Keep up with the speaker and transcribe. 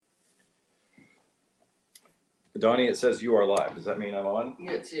Donnie, it says you are live. Does that mean I'm on?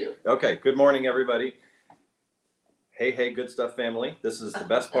 You too. Okay. Good morning, everybody. Hey, good stuff, family. This is the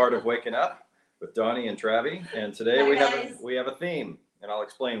best part of waking up with Donnie and Travi, and today Hi, we have a theme, and I'll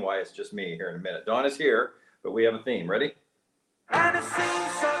explain why it's just me here in a minute. Dawn is here, but we have a theme. Ready? And it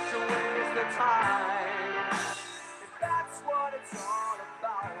seems such a waste of time. If that's what it's all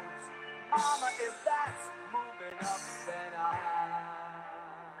about, Mama, if that's moving up, then I'm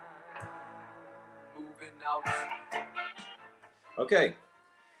moving out. Okay.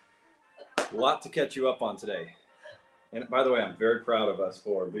 A lot to catch you up on today. And by the way, I'm very proud of us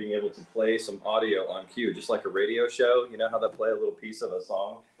for being able to play some audio on cue, just like a radio show. You know how they play a little piece of a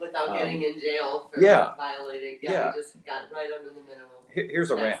song? Without getting in jail for violating. Yeah, we just got right under the minimum.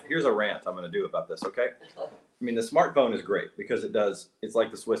 Here's a rant I'm going to do about this, okay? I mean, the smartphone is great because it's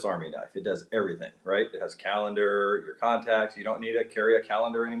like the Swiss Army knife. It does everything, right? It has calendar, your contacts. You don't need to carry a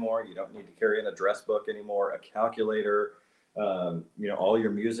calendar anymore. You don't need to carry an address book anymore, a calculator. All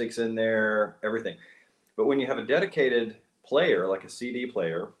your music's in there, everything. But when you have a dedicated player, like a CD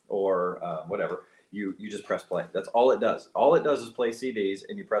player or whatever, you just press play. That's all it does. All it does is play CDs,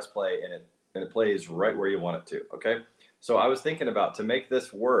 and you press play, and it plays right where you want it to, okay? So I was thinking about, to make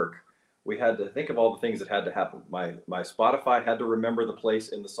this work, we had to think of all the things that had to happen. My Spotify had to remember the place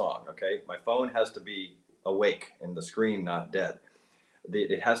in the song, okay? My phone has to be awake and the screen not dead.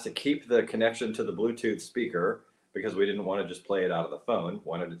 It has to keep the connection to the Bluetooth speaker because we didn't want to just play it out of the phone,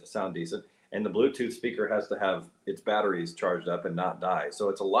 wanted it to sound decent. And the Bluetooth speaker has to have its batteries charged up and not die. So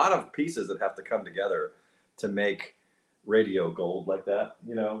it's a lot of pieces that have to come together to make radio gold like that,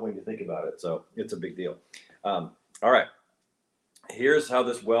 when you think about it. So it's a big deal. All right. Here's how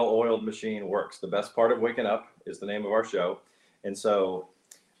this well-oiled machine works. The best part of waking up is the name of our show. And so,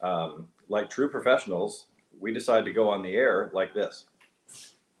 like true professionals, we decide to go on the air like this.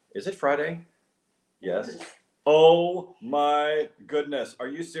 Is it Friday? Yes. Oh my goodness. Are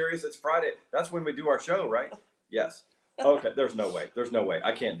you serious? It's Friday. That's when we do our show, right? Yes. Okay. There's no way.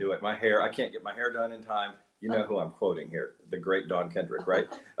 I can't do it. I can't get my hair done in time. You know who I'm quoting here. The great Don Kendrick, right?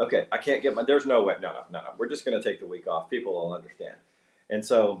 Okay. I can't get there's no way. No. We're just going to take the week off. People will understand. And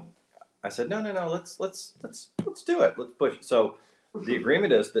so I said, no. Let's do it. Let's push it. So the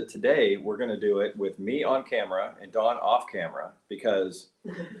agreement is that today we're going to do it with me on camera and Dawn off camera, because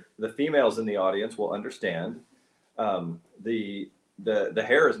the females in the audience will understand. The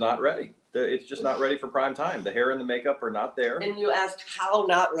hair is not ready. It's just not ready for prime time. The hair and the makeup are not there. And you asked how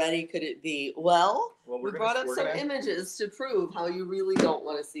not ready could it be? Well, we brought up some images to prove how you really don't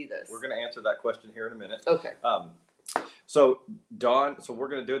want to see this. We're going to answer that question here in a minute. Okay. So Dawn, we're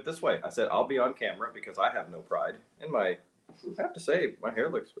going to do it this way. I said I'll be on camera because I have no pride, and I have to say my hair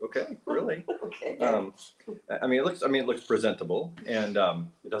looks okay, really. Okay. It looks presentable, and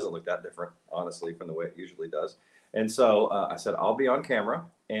it doesn't look that different, honestly, from the way it usually does. And so I said I'll be on camera,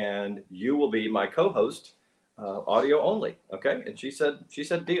 and you will be my co-host, audio only, okay? And she said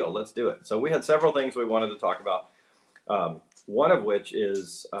deal, let's do it. So we had several things we wanted to talk about. One of which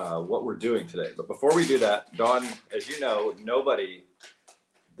is what we're doing today. But before we do that, Dawn, as you know,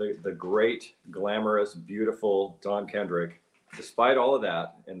 the great, glamorous, beautiful Dawn Kendrick, despite all of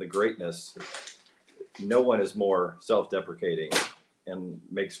that and the greatness, no one is more self-deprecating and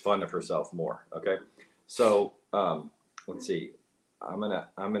makes fun of herself more. Okay, so let's see. I'm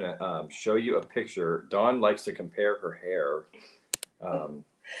gonna show you a picture. Dawn likes to compare her hair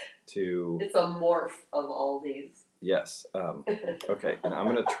to. It's a morph of all these. Yes. Okay, and I'm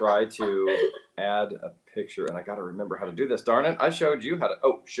gonna try to add a picture, and I got to remember how to do this. Darn it! I showed you how to.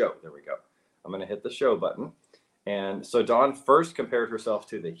 Oh, show. There we go. I'm gonna hit the show button. And so Dawn first compared herself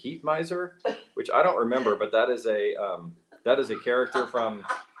to the Heat Miser, which I don't remember, but that is a character from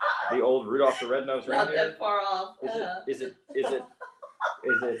the old Rudolph the Red-Nosed Reindeer. Not that far off. Is it?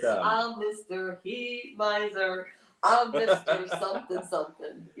 I'm Mr. Heat Miser. I'm Mr.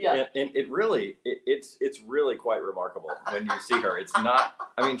 something. Yeah. And it's really quite remarkable when you see her. It's not.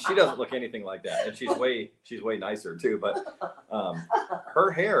 I mean, she doesn't look anything like that, and she's way nicer too. But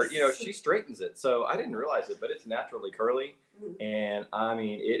her hair, she straightens it. So I didn't realize it, but it's naturally curly, and I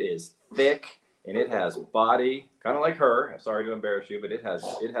mean, it is thick, and it has body, kind of like her. I'm sorry to embarrass you, but it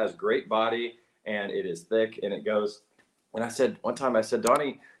has great body, and it is thick, and it goes. And one time I said,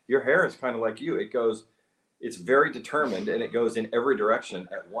 Donnie, your hair is kind of like you. It's very determined, and it goes in every direction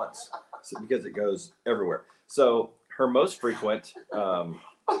at once, because it goes everywhere. So her most frequent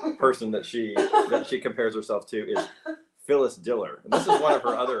person that she compares herself to is Phyllis Diller, and this is one of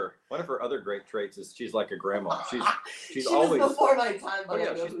her other great traits is she's like a grandma. She's always before my time. Oh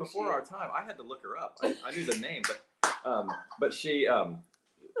yeah, she's before our time. I had to look her up. I knew the name, but she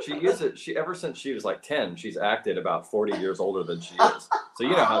She uses she ever since she was like 10, she's acted about 40 years older than she is. So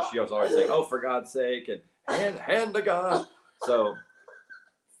you know how she was always saying, "Oh, for God's sake," and hand to God. So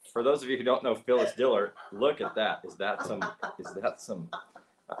for those of you who don't know Phyllis Diller, look at that. Is that some?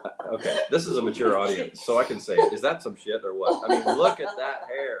 Okay, this is a mature audience, so I can say it. Is that some shit or what? I mean, look at that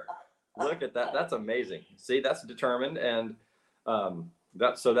hair. Look at that. That's amazing. See, that's determined, and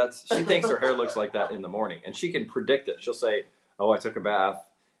she thinks her hair looks like that in the morning, and she can predict it. She'll say, "Oh, I took a bath,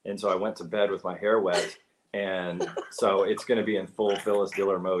 and so I went to bed with my hair wet, and so it's going to be in full Phyllis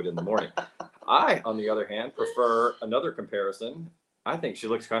Diller mode in the morning." I, on the other hand, prefer another comparison. I think she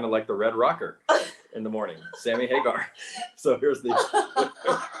looks kind of like the Red Rocker in the morning, Sammy Hagar. So here's the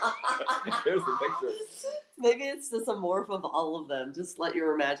picture. Maybe it's just a morph of all of them. Just let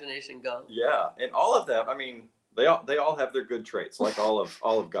your imagination go. Yeah, and all of them. I mean, they all have their good traits, like all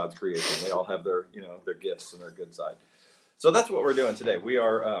of God's creation. They all have their their gifts and their good side. So that's what we're doing today.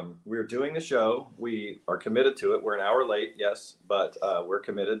 We're doing the show. We are committed to it. We're an hour late, yes, but we're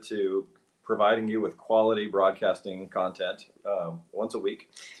committed to providing you with quality broadcasting content once a week.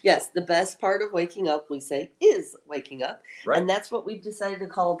 Yes, the best part of waking up, we say, is waking up. Right. And that's what we've decided to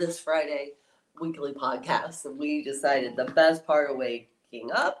call this Friday weekly podcast. And we decided the best part of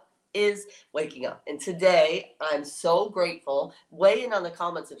waking up is waking up. And today, I'm so grateful. Weigh in on the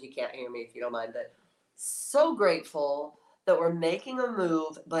comments if you can't hear me, if you don't mind. But so grateful that we're making a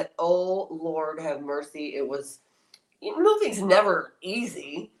move. But oh, Lord have mercy. Moving's never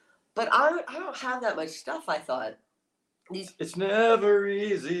easy. But I don't have that much stuff, I thought. It's never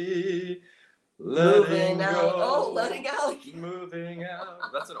easy. Moving out. Oh, letting out. Moving out.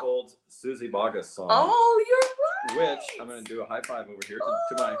 That's an old Susie Bogus song. Oh, you're right. Which I'm going to do a high five over here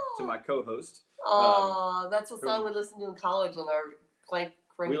to my co-host. Oh, that's a song we listened to in college on our clank.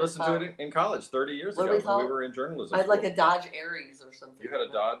 We listened to it in college 30 years What ago do we call when it? we were in journalism. I had like a Dodge Aries or something. You had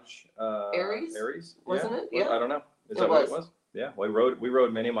a Dodge Aries? Aries? Wasn't it? Yeah. I don't know. Is that what it was? Yeah. We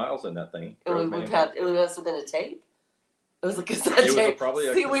rode many miles in that thing. It must have been a tape. It was a cassette tape.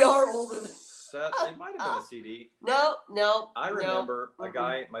 See, we are older than it might have been a CD. No. I remember a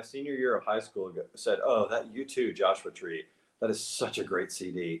guy, my senior year of high school, said, "Oh, that U2 Joshua Tree, that is such a great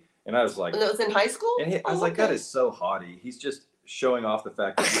CD." And I was like, and that was in high school? And I was like, that is so haughty. He's just showing off the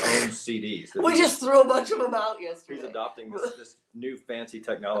fact that he owns CDs. We just threw a bunch of them out yesterday. He's adopting this new fancy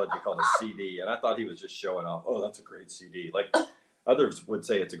technology called a CD. And I thought he was just showing off, "Oh, that's a great CD." Like others would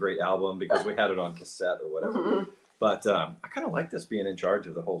say it's a great album because we had it on cassette or whatever. Mm-hmm. But I kind of like this being in charge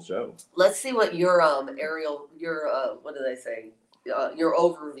of the whole show. Let's see what your what do they say? Your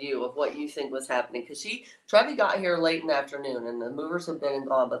overview of what you think was happening. Because Trevi got here late in the afternoon and the movers have been and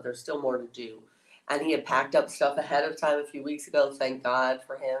gone, but there's still more to do. And he had packed up stuff ahead of time a few weeks ago. Thank God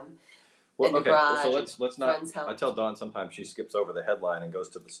for him. Well, okay. So let's not. I tell Dawn sometimes she skips over the headline and goes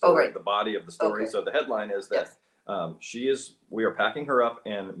to the story, the body of the story. Okay. So the headline is that we are packing her up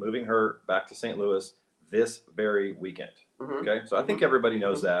and moving her back to St. Louis this very weekend. Mm-hmm. Okay. So I think everybody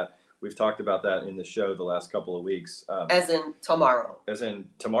knows that. We've talked about that in the show the last couple of weeks. As in tomorrow.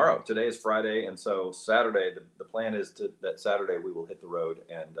 Today is Friday, and so Saturday. The plan is that Saturday we will hit the road,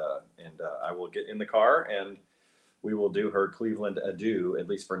 and I will get in the car, and we will do her Cleveland adieu, at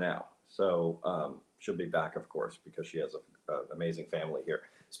least for now. So she'll be back, of course, because she has an amazing family here.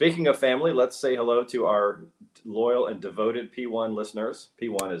 Speaking of family, let's say hello to our loyal and devoted P1 listeners.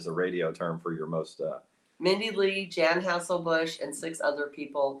 P1 is a radio term for your most. Mindy Lee, Jan Hasselbush, and 6 other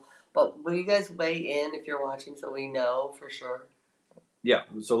people. But will you guys weigh in if you're watching so we know for sure? Yeah.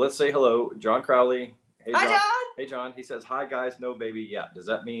 So let's say hello. John Crowley. Hey, Hi, John. Hey, John. He says, "Hi, guys. No baby yet." Does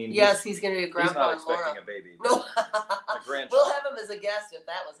that mean? Yes, he's going to be a grandpa. He's not expecting a baby. No. A grandchild. We'll have him as a guest if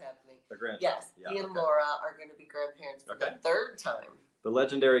that was happening. A grandchild. Yes. He and Laura are going to be grandparents for the 3rd time. The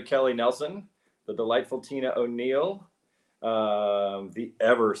legendary Kelly Nelson, the delightful Tina O'Neill, the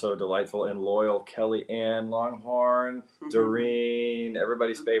ever so delightful and loyal Kelly Ann Longhorn, Doreen,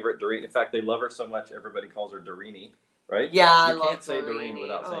 everybody's favorite Doreen. In fact, they love her so much, everybody calls her Doreenie, right? Yeah, I love You can't say Doreen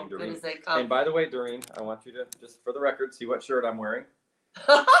without saying Doreen. And by the way, Doreen, I want you to, just for the record, see what shirt I'm wearing.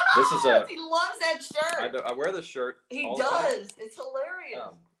 This is he loves that shirt. I wear this shirt. He does. It's hilarious.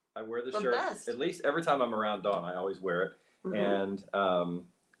 I wear this shirt at least every time I'm around Dawn. I always wear it. Mm-hmm. And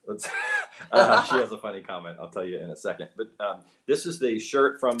let's. She has a funny comment. I'll tell you in a second. But this is the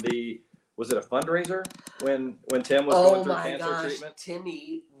shirt from was it a fundraiser when Tim was going through cancer treatment?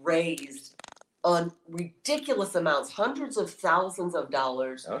 Timmy raised on ridiculous amounts, hundreds of thousands of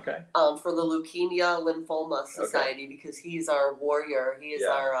dollars. Okay. For the Leukemia Lymphoma Society because he's our warrior. He is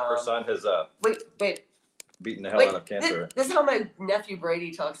our. Her son has wait. Beaten the hell out of cancer. This is how my nephew Brady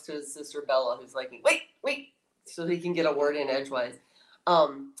talks to his sister Bella, who's like, wait, so he can get a word in edgewise.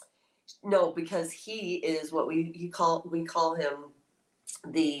 No, because he is what we call him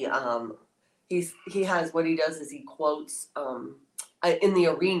the he has what he does is he quotes in the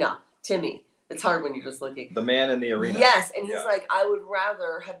arena, Timmy. It's hard when you're just looking. The man in the arena. Yes, and he's Yeah. like, I would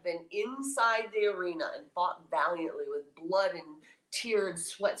rather have been inside the arena and fought valiantly with blood and tear and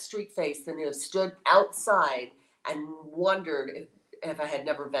sweat streak face than to have stood outside and wondered if I had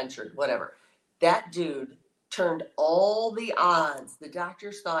never ventured, whatever. That dude turned all the odds. The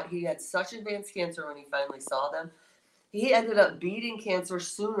doctors thought he had such advanced cancer when he finally saw them. He ended up beating cancer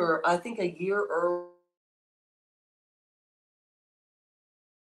sooner, I think a year early.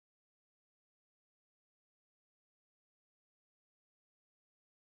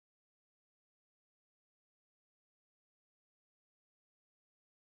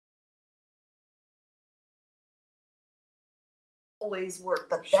 Always worked,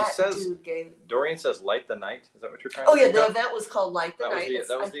 but She that says- dude gave. Doreen says, "Light the night." Is that what you're trying Oh to yeah, pick the up? event was called Light the Night.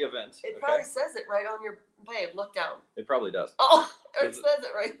 That was the event. It Okay. probably says it right on your babe. Look down. It probably does. Oh, it Does it- says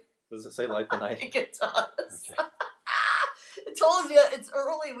it right. Does it say light the I night? think it does. Okay. I told you it's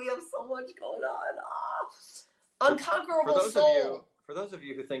early. We have so much going on. Unconquerable soul. For those of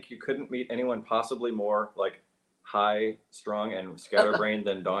you who think you couldn't meet anyone possibly more like high strung and scatterbrained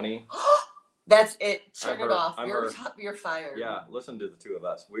than Donnie, That's it. Turn I'm it her. off. I'm You're her. you're fired. yeah, listen to the two of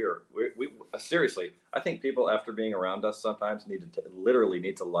us. We seriously. I think people after being around us sometimes literally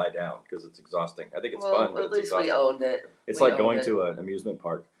need to lie down because it's exhausting. I think it's Well, fun, but at it's least exhausting. we owned it. It's We like going owned it. to an amusement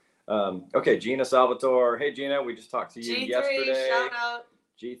park. Okay, Gina Salvatore. Hey, Gina, we just talked to you G3, yesterday. shout out.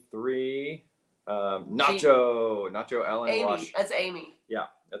 G3. Nacho Ellen Amy. Wash. That's Amy. Yeah,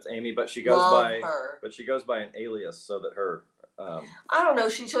 that's Amy, but she goes Love by her. but she goes by an alias so that her I don't know.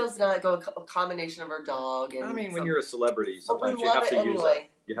 She chose to go a combination of her dog and. I mean, when some- you're a celebrity, But we sometimes you love have it to anyway.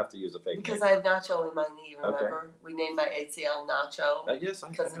 you have to use a fake Because name. I have Nacho in my knee. Okay. Remember, we named my ACL Nacho. Yes, I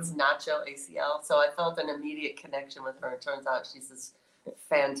Because know. it's Nacho ACL. So I felt an immediate connection with her. It turns out she's this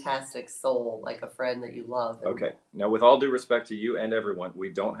fantastic soul, like a friend that you love. And Okay. Now, with all due respect to you and everyone, we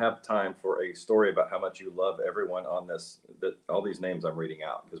don't have time for a story about how much you love everyone on this, all these names I'm reading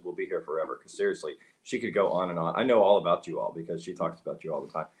out, because we'll be here forever. Because seriously, she could go on and on. I know all about you all because she talks about you all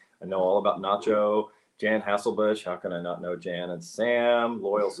the time. I know all about Nacho, Jan Hasselbush. How can I not know Jan and Sam?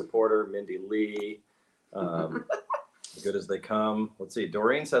 Loyal supporter, Mindy Lee. Good as they come. Let's see.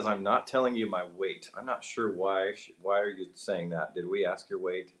 Doreen says, "I'm not telling you my weight." I'm not sure why. Why are you saying that? Did we ask your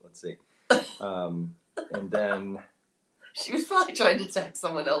weight? Let's see. And then she was probably trying to text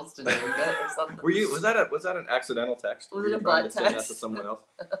someone else to do it or something. was that an accidental text? Was Were it you a trying butt to send that text? to someone else?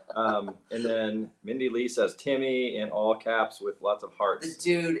 And then Mindy Lee says Timmy in all caps with lots of The hearts.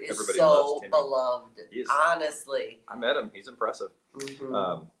 dude is Everybody so loves Timmy. beloved. He is. Honestly. I met him. He's impressive.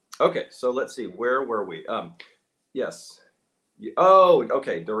 Mhm. Okay, so let's see. Where were we? Yes.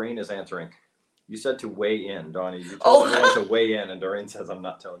 Okay. Doreen is answering. You said to weigh in, Donnie. You told everyone to weigh in, and Doreen says, "I'm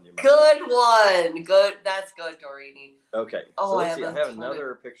not telling you." my Good one. Good. That's good, Dorini. Okay. Oh, So I let's see. I have a have ton of-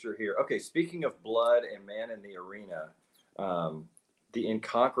 another picture here. Okay. Speaking of blood and man in the arena, the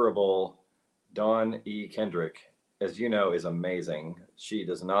incomparable Dawn E. Kendrick, as you know, is amazing. She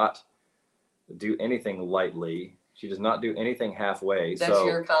does not do anything lightly. She does not do anything halfway. That's so,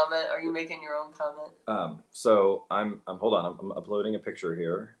 your comment. Are you making your own comment? So I'm hold on. I'm uploading a picture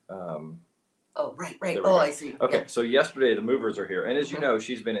here. Oh, right. There we Oh, go. I see. Okay, Yeah. so yesterday the movers are here, and as you know,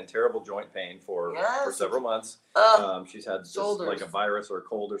 she's been in terrible joint pain for Yes. several months. She's had this, Shoulders. like a virus or a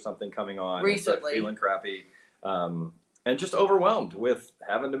cold or something coming on. Recently. And so feeling crappy, and just overwhelmed with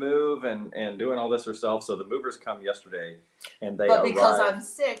having to move and doing all this herself. So the movers come yesterday, and they But because arrive. I'm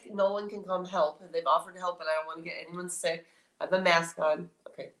sick, no one can come help. And they've offered to help, and I don't want to get anyone sick. I have a mask on.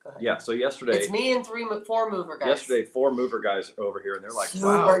 Okay, go ahead. Yeah, so yesterday. It's me and four mover guys. Yesterday, 4 mover guys over here, and they're like,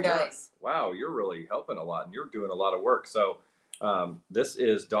 Super guys. wow, you're really helping a lot, and you're doing a lot of work. So this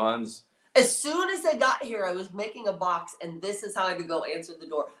is Dawn's. As soon as I got here, I was making a box, and this is how I could go answer the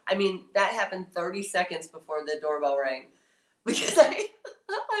door. I mean, that happened 30 seconds before the doorbell rang, because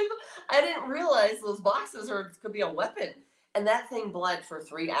I didn't realize those boxes could be a weapon, and that thing bled for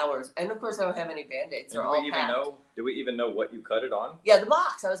 3 hours. And of course, I don't have any band-aids. They're all packed. Do we even know what you cut it on? Yeah, the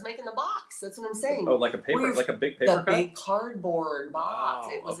box. I was making the box. That's what I'm saying. Oh, like a paper, like a big paper The cut? big cardboard box.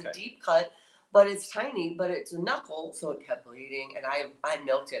 Oh, It was okay. a deep cut, but it's tiny, but it's a knuckle, so it kept bleeding. And I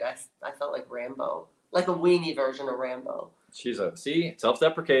milked it. I felt like Rambo, like a weenie version of Rambo. She's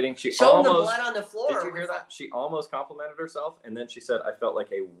self-deprecating. She Show him the almost. blood on the floor. Did you hear that? She almost complimented herself, and then she said, "I felt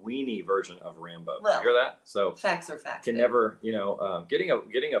like a weenie version of Rambo." Well, Did you hear that? So facts are facts. can never, getting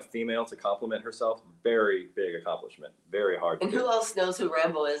a female to compliment herself, very big accomplishment, very hard. And to who do. else knows who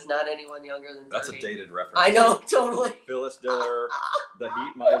Rambo is? Not anyone younger than 30. That's a dated reference. I know, totally. Phyllis Diller, the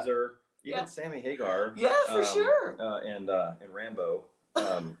Heat Miser, even Yeah. Sammy Hagar. Yeah, for sure. And Rambo.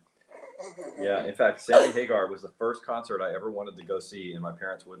 Yeah, in fact, Sammy Hagar was the first concert I ever wanted to go see, and my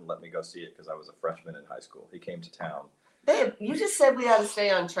parents wouldn't let me go see it because I was a freshman in high school. He came to town. Babe, you just said we had to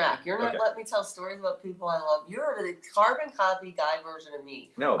stay on track. You're not Okay. letting me tell stories about people I love. You're the carbon copy guy version of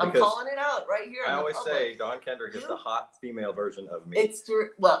me. No, I'm because calling it out right here. I in the always public. say Dawn Kendrick is the hot female version of me. It's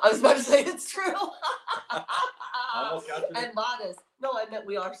true. Well, I was about to say it's true. Almost got you. And modest. No, I meant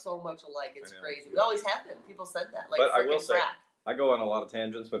we are so much alike. It's I know. crazy. We always have been. People said that. Like, But I will freaking say, crap. I go on a lot of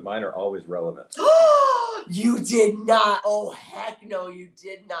tangents, but mine are always relevant. You did not. Oh, heck no, you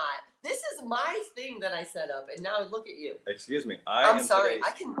did not. This is my thing that I set up, and now look at you. Excuse me. I'm sorry. I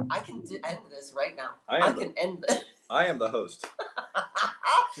can end this right now. I can end this. I am the host.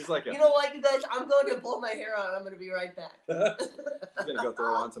 She's like, You know what, you guys? I'm going to pull my hair out. I'm going to be right back. she's gonna go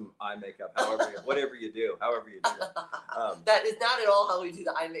throw on some eye makeup. Whatever you do. That is not at all how we do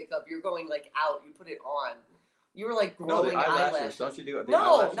the eye makeup. You're going like out. You put it on. You were like No, the growing eyelashes. Don't you do it? The No,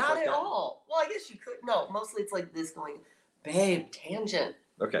 eyelashes not like at that? all. Well, I guess you could. No, mostly it's like this going, babe, tangent.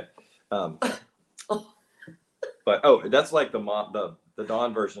 Okay. But that's like the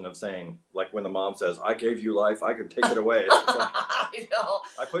Dawn version of saying, like when the mom says, "I gave you life, I can take it away." It's like, I know.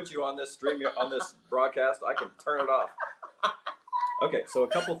 I put you on this stream, on this broadcast, I can turn it off. Okay, so a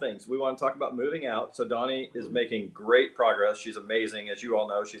couple things. We want to talk about moving out. So Donnie is making great progress. She's amazing. As you all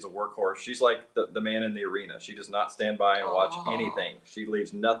know, she's a workhorse. She's like the man in the arena. She does not stand by and watch anything. She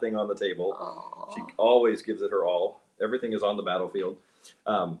leaves nothing on the table. Aww. She always gives it her all. Everything is on the battlefield.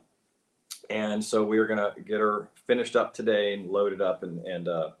 And so we're gonna get her finished up today and loaded up and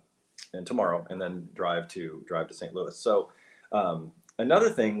tomorrow, and then drive to St. Louis. So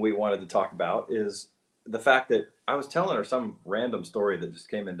another thing we wanted to talk about is the fact that I was telling her some random story that just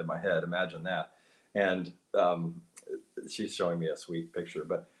came into my head. Imagine that. And she's showing me a sweet picture,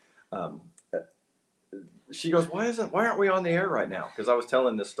 but she goes, why aren't we on the air right now? Because I was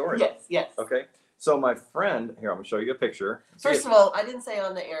telling this story. Yes. Okay. So my friend, here, I'm gonna show you a picture. First of all, I didn't say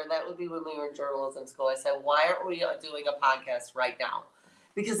on the air. That would be when we were in journalism school. I said, why aren't we doing a podcast right now?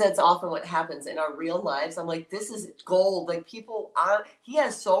 Because that's often what happens in our real lives. I'm like, this is gold. Like he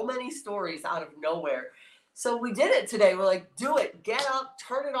has so many stories out of nowhere. So we did it today. We're like, do it. Get up,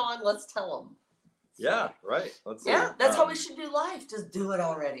 turn it on. Let's tell them. Yeah, right. Let's see. Yeah, that's how we should do life. Just do it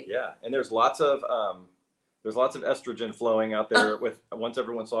already. Yeah, and there's lots of estrogen flowing out there. Once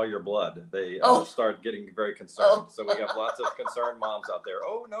everyone saw your blood, they start getting very concerned. So we have lots of concerned moms out there.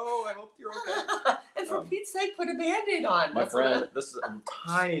 Oh no, I hope you're okay. And for Pete's sake, put a Band-Aid on. My friend, this is a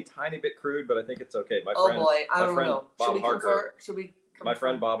tiny bit crude, but I think it's okay. My friend, boy, I don't know. Bob Harker. Should we? My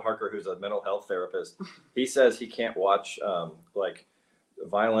friend Bob Harker, who's a mental health therapist, he says he can't watch like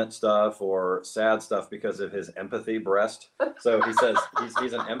violent stuff or sad stuff because of his empathy breast. So he says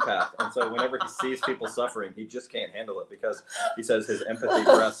he's an empath, and so whenever he sees people suffering, he just can't handle it because he says his empathy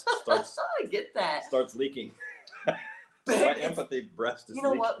breast I get that. starts leaking. My empathy breast is You know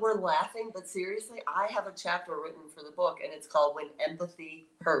leaking. what? We're laughing, but seriously, I have a chapter written for the book, and it's called "When Empathy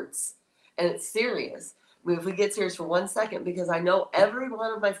Hurts," and it's serious. I mean, if we get serious for 1 second, because I know every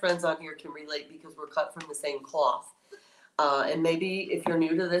one of my friends on here can relate because we're cut from the same cloth. And maybe if you're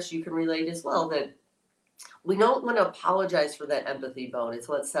new to this, you can relate as well, that we don't want to apologize for that empathy bone. It's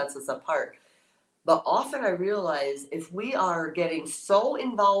what sets us apart. But often I realize if we are getting so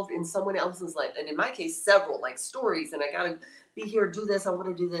involved in someone else's life, and in my case, several, like stories, and I got to be here, do this, I want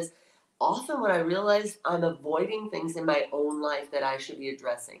to do this. Often when I realize I'm avoiding things in my own life that I should be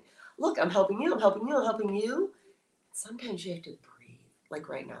addressing. Look, I'm helping you, I'm helping you, I'm helping you. Sometimes you have to breathe, like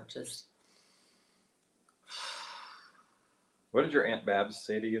right now, just. What did your Aunt Babs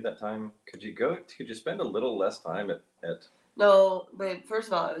say to you that time? Could you spend a little less time at No, but first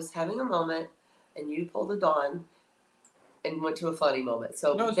of all, I was having a moment, and you pulled a Dawn and went to a funny moment.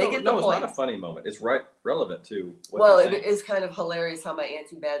 So No, they get the point. it's not a funny moment. It's relevant to what Well, you're it saying. is kind of hilarious how my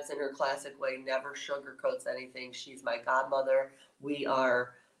Auntie Babs, in her classic way, never sugarcoats anything. She's my godmother. We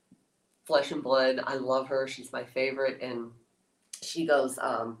are flesh and blood. I love her. She's my favorite. And she goes,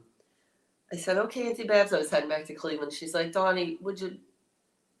 I said, okay, Auntie Babs. I was heading back to Cleveland. She's like, Donnie,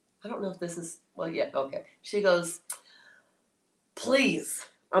 I don't know if this is, well, yeah, okay. She goes, please,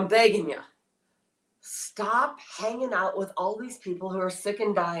 I'm begging you. stop hanging out with all these people who are sick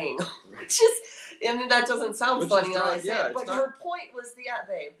and dying. Which is, I mean, that doesn't sound Which funny is when I not- say yeah, it, it's but not- her point was, yeah,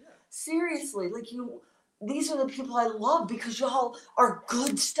 babe, seriously, like these are the people I love because y'all are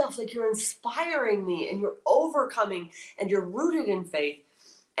good stuff. Like you're inspiring me and you're overcoming and you're rooted in faith.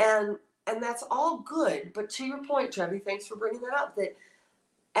 And that's all good. But to your point, Trevi, thanks for bringing that up, that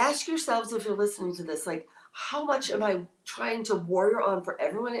ask yourselves if you're listening to this, like, how much am I trying to warrior on for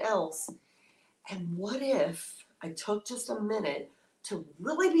everyone else? And what if I took just a minute to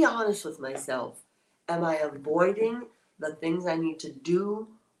really be honest with myself? Am I avoiding the things I need to do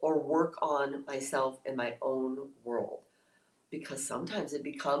or work on myself in my own world? Because sometimes it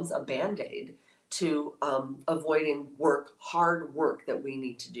becomes a band-aid to avoiding hard work that we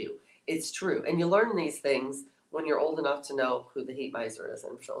need to do. It's true. And you learn these things when you're old enough to know who the heat miser is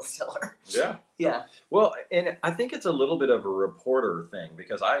and Phil Stiller. Yeah. Yeah. Well, and I think it's a little bit of a reporter thing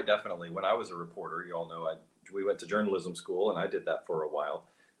because I definitely, when I was a reporter, you all know, we went to journalism school and I did that for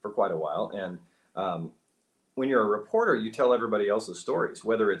quite a while. And when you're a reporter, you tell everybody else's stories,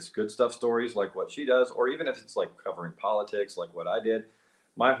 whether it's good stuff stories like what she does, or even if it's like covering politics, like what I did.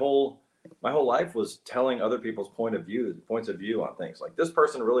 My whole life was telling other people's points of view on things. Like this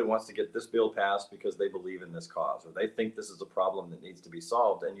person really wants to get this bill passed because they believe in this cause, or they think this is a problem that needs to be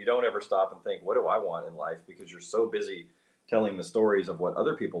solved. And you don't ever stop and think, what do I want in life? Because you're so busy telling the stories of what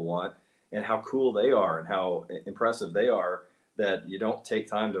other people want and how cool they are and how impressive they are that you don't take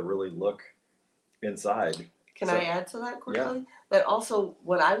time to really look inside. Can I add to that quickly? Yeah. But also,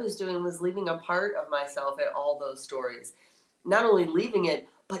 what I was doing was leaving a part of myself at all those stories. Not only leaving it,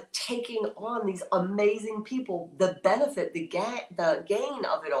 but taking on these amazing people. The benefit, the gain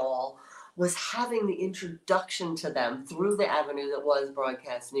of it all was having the introduction to them through the avenue that was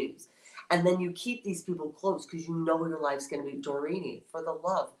broadcast news. And then you keep these people close because you know your life's going to be Doreen, for the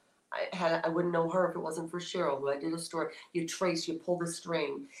love. I wouldn't know her if it wasn't for Cheryl, who I did a story. You trace, you pull the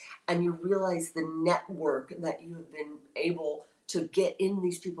string, and you realize the network that you have been able to get in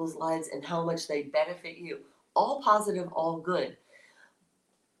these people's lives and how much they benefit you. All positive, all good.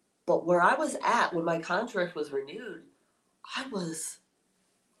 But where I was at when my contract was renewed, I was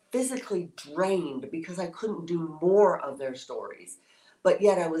physically drained because I couldn't do more of their stories. But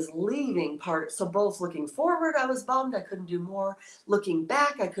yet I was leaving part. So both looking forward, I was bummed I couldn't do more. Looking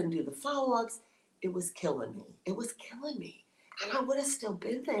back, I couldn't do the follow-ups. It was killing me. It was killing me. And I would have still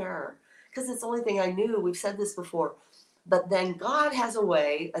been there because it's the only thing I knew. We've said this before. But then God has a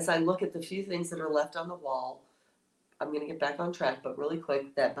way, as I look at the few things that are left on the wall, I'm going to get back on track, but really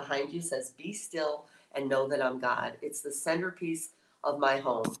quick, that behind you says, be still and know that I'm God. It's the centerpiece of my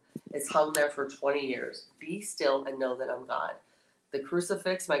home. It's hung there for 20 years. Be still and know that I'm God. The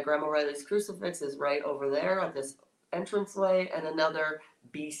crucifix, my Grandma Riley's crucifix, is right over there at this entranceway, and another,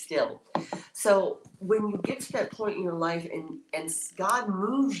 be still. So when you get to that point in your life and God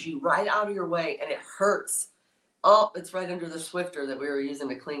moves you right out of your way and it hurts, oh, it's right under the Swifter that we were using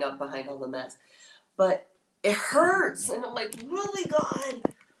to clean up behind all the mess. But it hurts. And I'm like, really, God?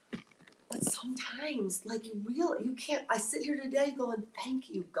 But sometimes, like, you can't. I sit here today going, thank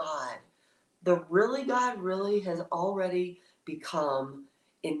you, God. The really God really has already become,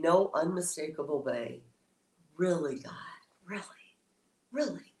 in no unmistakable way, really God. Really,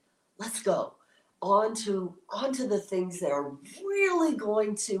 really. Let's go. On to the things that are really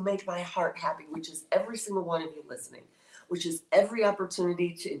going to make my heart happy, which is every single one of you listening, which is every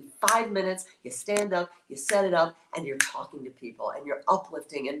opportunity to, in 5 minutes, you stand up, you set it up, and you're talking to people, and you're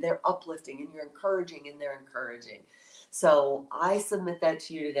uplifting, and they're uplifting, and you're encouraging, and they're encouraging. So I submit that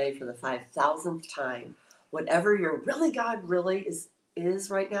to you today for the 5,000th time. Whatever your really God really is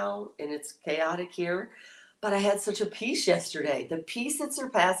right now, and it's chaotic here, but I had such a peace yesterday. The peace that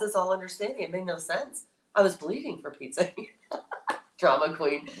surpasses all understanding. It made no sense. I was bleeding for pizza. Drama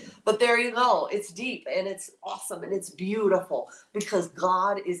queen. But there you go. It's deep and it's awesome and it's beautiful because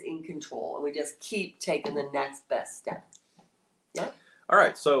God is in control and we just keep taking the next best step. Yeah. All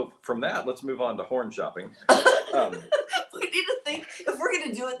right. So from that, let's move on to horn shopping. We need to think, if we're going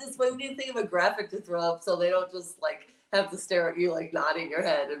to do it this way, we need to think of a graphic to throw up so they don't just like have to stare at you like nodding your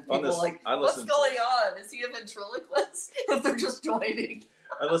head and people what's going on? Is he a ventriloquist? If they're just joining.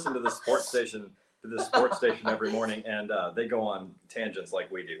 I listen to the sports station every morning, and they go on tangents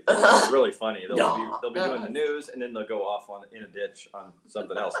like we do. It's really funny. They'll be doing the news, and then they'll go off in a ditch on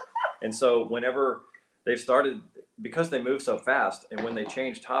something else. And so whenever they've started, because they move so fast, and when they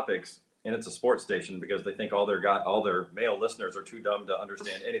change topics, and it's a sports station because they think all their male listeners are too dumb to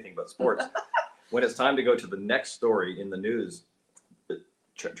understand anything but sports. When it's time to go to the next story in the news,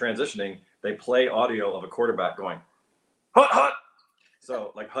 transitioning, they play audio of a quarterback going, hot, hot,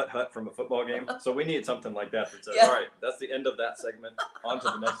 So like hut hut from a football game. So we need something like that that says, Yeah. all right, that's the end of that segment. On to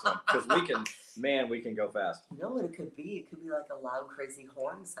the next one. Because we can go fast. You know what it could be? It could be like a loud, crazy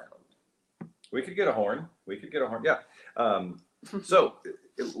horn sound. We could get a horn. Yeah. So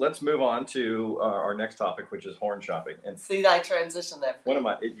let's move on to our next topic, which is horn shopping. And See, I transitioned there.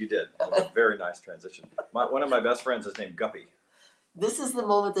 you did a very nice transition. One of my best friends is named Guppy. This is the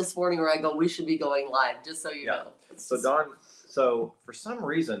moment this morning where I go, we should be going live, just so you Yeah. know. So for some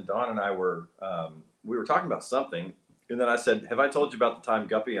reason, Dawn and I were we were talking about something, and then I said, "Have I told you about the time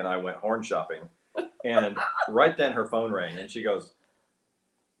Guppy and I went horn shopping?" And right then her phone rang, and she goes,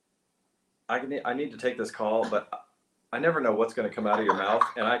 I need to take this call, but I never know what's going to come out of your mouth,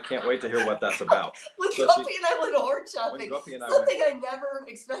 and I can't wait to hear what that's about." When So Guppy and I went horn shopping, Guppy and I something I never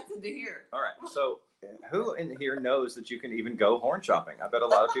expected to hear. All right. So who in here knows that you can even go horn shopping? I bet a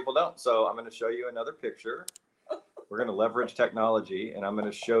lot of people don't. So I'm going to show you another picture. We're going to leverage technology, and I'm going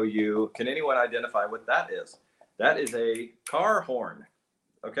to show you. Can anyone identify what that is? That is a car horn.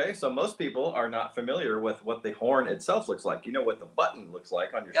 Okay. So most people are not familiar with what the horn itself looks like. You know what the button looks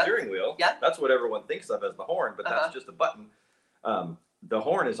like on your Yep. steering wheel. Yep. That's what everyone thinks of as the horn, but Uh-huh. that's just a button. The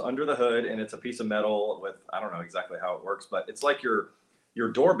horn is under the hood, and it's a piece of metal with, I don't know exactly how it works, but it's like your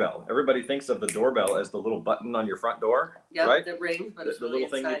doorbell. Everybody thinks of the doorbell as the little button on your front door, Yeah, right? the rings, but The, it's the really little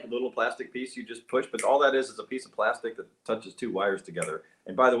thing, inside. the little plastic piece you just push, but all that is a piece of plastic that touches two wires together.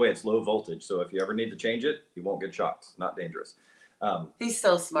 And by the way, it's low voltage, so if you ever need to change it, you won't get shocked. It's not dangerous. He's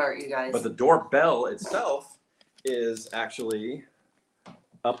so smart, you guys. But the doorbell itself is actually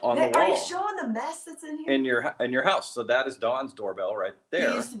up on the Are you wall showing the mess that's in here? in your house. So that is Dawn's doorbell right there.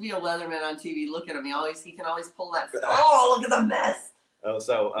 He used to be a weatherman on TV. Look at him. He can always pull that. Oh, look at the mess. Oh,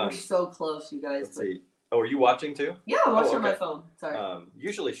 so We're so close, you guys. let's see. Oh, are you watching too? Yeah, I'm watching on my okay. phone. Sorry.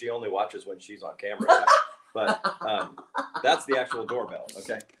 Usually she only watches when she's on camera, but that's the actual doorbell.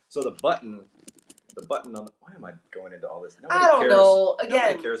 Okay, so the button on. Why am I going into all this? I don't know. Nobody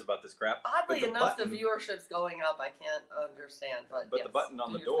Again, cares about this crap. oddly But the enough, button- the viewership's going up. I can't understand, but But yes, the button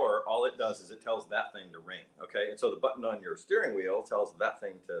on do the your door, all it does is it tells that thing to ring. Okay, and so the button on your steering wheel tells that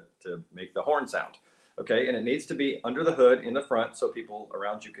thing to make the horn sound. Okay, and it needs to be under the hood in the front so people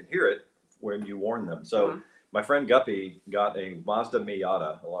around you can hear it when you warn them. So. Mhm. My friend Guppy got a Mazda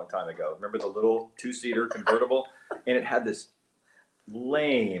Miata a long time ago. Remember the little two-seater convertible? And it had this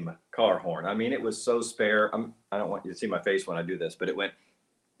lame car horn. I mean, it was so spare. I don't want you to see my face when I do this, but it went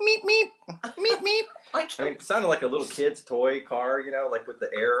meep, meep, meep, meep. I I can't. mean, it sounded like a little kid's toy car, you know, like with the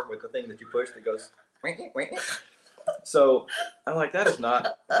air, with the thing that you push that goes. So I'm like, that's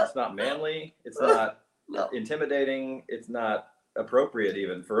not manly. It's not No, intimidating. It's not appropriate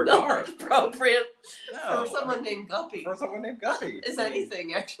even for a not car. appropriate No. for someone named Guppy. For someone named Guppy. Is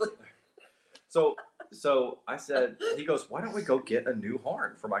anything actually? So I said, he goes, why don't we go get a new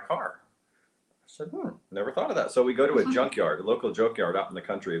horn for my car? I said, never thought of that. So we go to a junkyard, a local junkyard out in the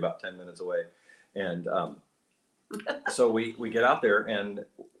country about 10 minutes away. And so we get out there and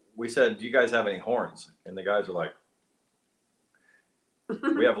we said, do you guys have any horns? And the guys are like,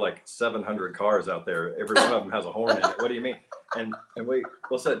 we have like 700 cars out there. Every one of them has a horn in it. What do you mean? And we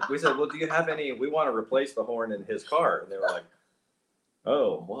said, well, do you have any, we want to replace the horn in his car. And they were like,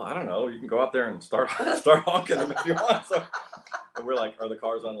 oh, well, I don't know. You can go out there and start honking them if you want. So, and we're like, are the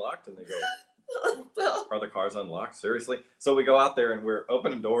cars unlocked? And they go, are the cars unlocked? Seriously? So we go out there and we're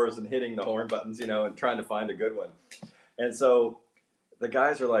opening doors and hitting the horn buttons, you know, and trying to find a good one. And so the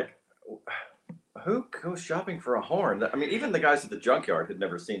guys are like, who goes shopping for a horn? I mean, even the guys at the junkyard had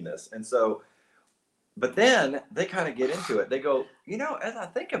never seen this. And so, but then they kind of get into it. They go, you know, as I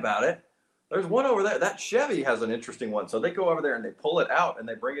think about it, there's one over there. That Chevy has an interesting one. So they go over there and they pull it out and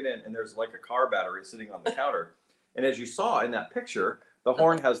they bring it in and there's like a car battery sitting on the counter. And as you saw in that picture, the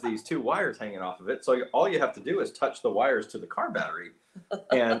horn has these two wires hanging off of it. So all you have to do is touch the wires to the car battery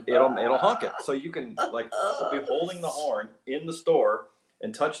and it'll honk it. So you can like be holding the horn in the store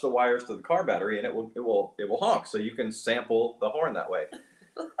and touch the wires to the car battery and it will honk. So you can sample the horn that way.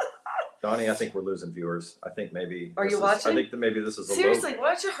 Donnie, I think we're losing viewers. I think maybe. Are you watching? I think that maybe this is a Seriously, why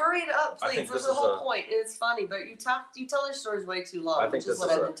don't you hurry it up, I please? think That's this the is whole a- point. It's funny, but you tell your stories way too long, I think which this is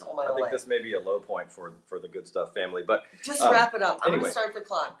what is I've a- been told my I whole think life. this may be a low point for the good stuff family. But Just um, wrap it up. I'm anyway, gonna start the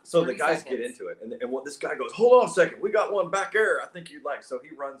clock. so the 30 guys seconds. get into it, and what this guy goes, hold on a second, we got one back there. I think you'd like. So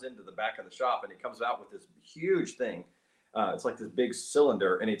he runs into the back of the shop and he comes out with this huge thing. It's like this big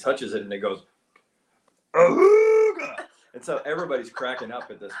cylinder, and he touches it and it goes, Ahooga! And so everybody's cracking up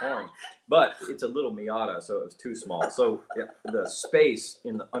at this horn, but it's a little Miata, so it was too small. So the space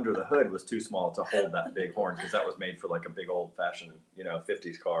under the hood was too small to hold that big horn because that was made for like a big old fashioned,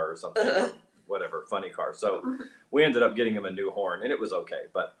 50s car or something. whatever, funny car. So we ended up getting him a new horn, and it was okay,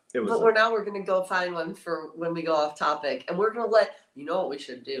 but it was. But we're going to go find one for when we go off topic, and we're going to let you know what we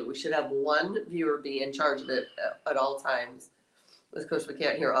should do. We should have one viewer be in charge of it at all times. Of course, we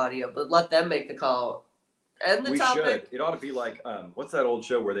can't hear audio, but let them make the call. And the topic. Should. It ought to be like what's that old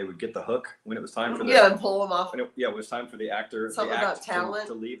show where they would get the hook when it was time for the and pull them off. it was time for the actor Something about talent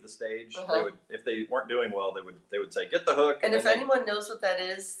to leave the stage. Uh-huh. They would, if they weren't doing well, they would say get the hook. And if anyone knows what that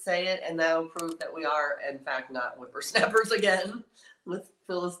is, say it, and that'll prove that we are in fact not whippersnappers again. With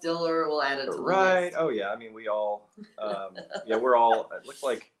Phyllis Diller, we'll add it to the right. list. Oh yeah. I mean, we all we're all. It looks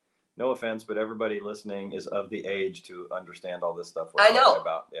like. No offense, but everybody listening is of the age to understand all this stuff we're talking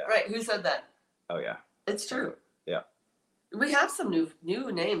about. Yeah. Right. Who said that? Oh yeah. It's true. Yeah. We have some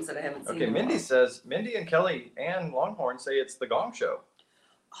new names that I haven't seen. Okay, Mindy and Kelly and Longhorn say it's the Gong Show.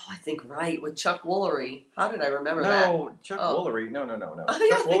 Oh, I think right with Chuck Woolery. How did I remember that? No, Chuck Woolery. No. Oh,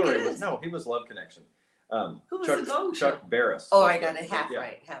 yeah, Chuck Woolery he was Love Connection. Who was Chuck, the Gong Show? Chuck Barris. Oh, I got it half yeah.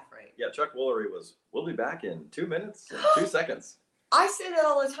 right. Yeah, Chuck Woolery was. We'll be back in 2 minutes, and 2 seconds. I say that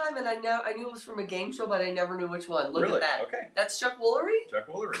all the time, and I knew it was from a game show, but I never knew which one. Look really? at that. Okay. That's Chuck Woolery? Chuck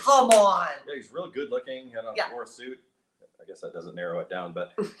Woolery. Come on. Yeah, he's real good looking. He wore a suit. I guess that doesn't narrow it down,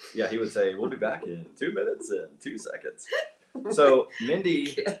 but yeah, he would say, we'll be back in 2 minutes and 2 seconds. So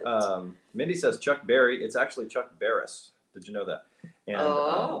Mindy says Chuck Berry. It's actually Chuck Barris. Did you know that? And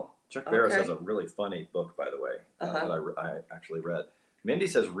Chuck Barris has a really funny book, by the way, that I actually read. Mindy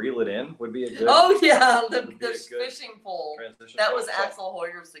says "Reel It In" would be a good. Oh yeah, the fishing pole. That was Axel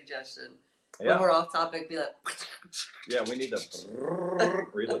Hoyer's suggestion. Yeah. When we're off topic, be like. Yeah, we need to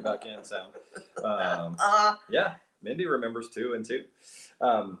reel it back in sound. Yeah, Mindy remembers 2 and 2.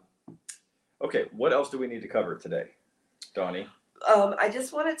 Okay, what else do we need to cover today, Donnie? I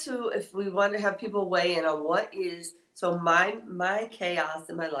just wanted to, if we wanted to have people weigh in on what is so my chaos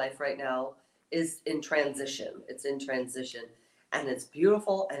in my life right now is in transition. It's in transition. And it's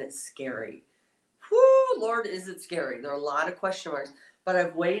beautiful and it's scary. Whoo, Lord, is it scary. There are a lot of question marks, but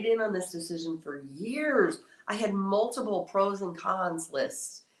I've weighed in on this decision for years. I had multiple pros and cons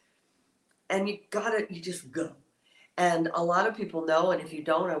lists. And you just go. And a lot of people know, and if you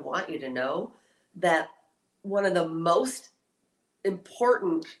don't, I want you to know that one of the most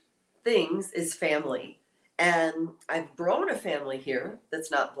important things is family. And I've grown a family here that's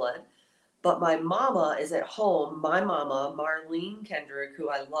not blood. But my mama is at home. My mama, Marlene Kendrick,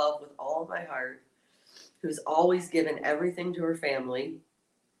 who I love with all my heart, who's always given everything to her family,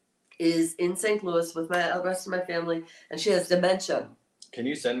 is in St. Louis with the rest of my family, and she has dementia. Can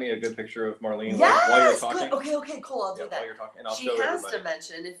you send me a good picture of Marlene yes! while you're talking? Good. Okay, cool. I'll do that. While you're talking, and I'll she show has everybody.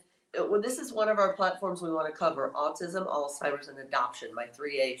 dementia. This is one of our platforms we want to cover: autism, Alzheimer's, and adoption. My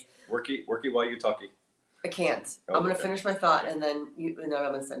 3 A's. Worky while you talking. I can't. Oh, I'm going to finish my thought and then I'm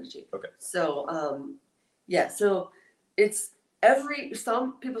going to send it to you. Okay. So, so it's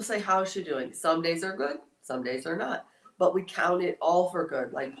some people say, how's she doing? Some days are good, some days are not. But we count it all for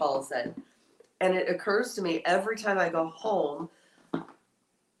good, like Paul said. And it occurs to me every time I go home,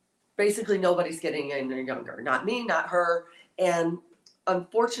 basically nobody's getting any younger. Not me, not her. And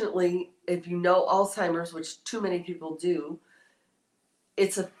unfortunately, if you know Alzheimer's, which too many people do,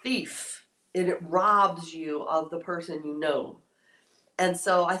 it's a thief. And it robs you of the person you know. And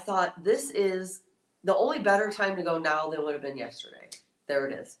so I thought this is the only better time to go now than would have been yesterday. There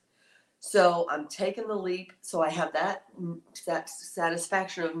it is. So I'm taking the leap. So I have that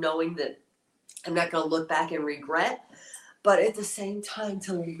satisfaction of knowing that I'm not going to look back and regret. But at the same time,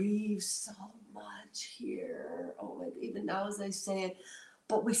 to leave so much here. Oh, even now as I say it.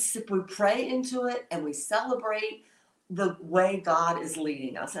 But we pray into it and we celebrate the way God is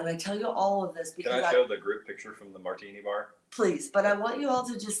leading us. And I tell you all of this because Can I show the group picture from the martini bar? Please, but I want you all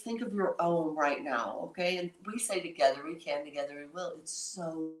to just think of your own right now, okay? And we say together, we can together, we will. It's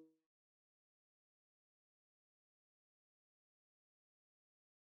so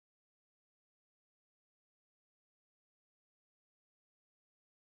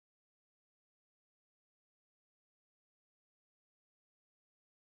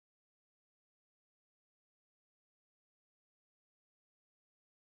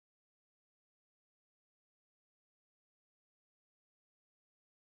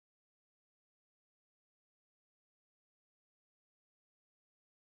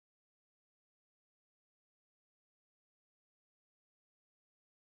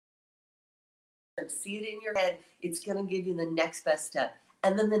see it in your head. It's going to give you the next best step,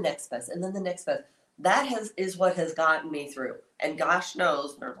 and then the next best, and then the next best. That is what has gotten me through. And gosh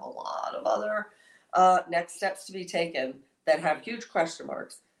knows there's a lot of other next steps to be taken that have huge question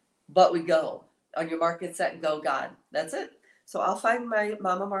marks. But we go. On your mark, get set, and go, God. That's it. So I'll find my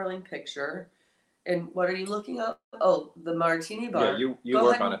Mama Marlene picture. And what are you looking up? Oh, the martini bar. Yeah, you Go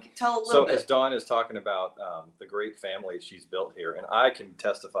work ahead on and it. tell a So little as bit. Dawn is talking about the great family she's built here, and I can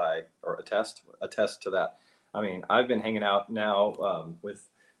testify or attest to that. I mean, I've been hanging out now with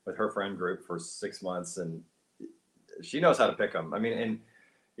her friend group for 6 months, and she knows how to pick them. I mean, and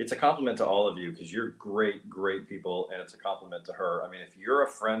it's a compliment to all of you because you're great people, and it's a compliment to her. I mean, if you're a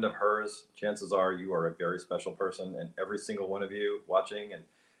friend of hers, chances are you are a very special person, and every single one of you watching and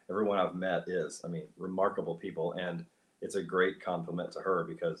everyone I've met is, I mean, remarkable people, and it's a great compliment to her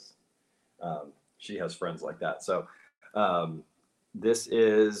because she has friends like that. So um, this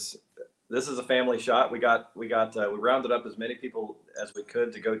is a family shot. We rounded up as many people as we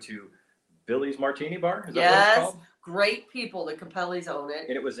could to go to Billy's Martini Bar. Is that what it's Yes, called? great people. The Capellis own it.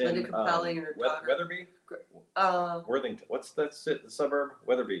 And it was Linda in Capelli and her daughter. Weatherby, Worthington. What's that suburb?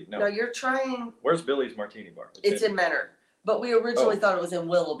 Weatherby. No, No. you're trying. Where's Billy's Martini Bar? It's in Menor, but we originally thought it was in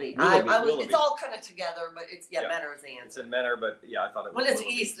Willoughby. Willoughby, I was. Willoughby. It's all kind of together, but it's Yeah. Menor is the It's answer. in Menor, but yeah, I thought it was. When it's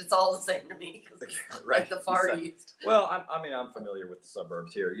Willoughby. east, it's all the same to me. 'Cause it's Right. like the far So- east. Well, I'm familiar with the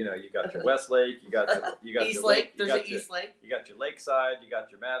suburbs here. You know, you got your Westlake, you got East your Lake. you There's got an your, East Lake. You got your Lakeside, you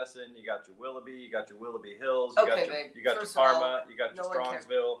got your Madison, you got your Willoughby, you got your Willoughby Hills, Okay, babe. you got First your of all, Parma, you got no your one cares.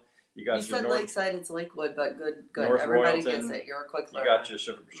 Strongsville, you got You your said North, Lakeside, it's Lakewood, but good. North Everybody Royalton, gets it. You're a quick you learner. got your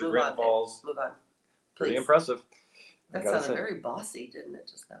Move Chagrin on, babe. Falls. Move on. Pretty Please. impressive. I That gotta sounded say. very bossy, didn't it,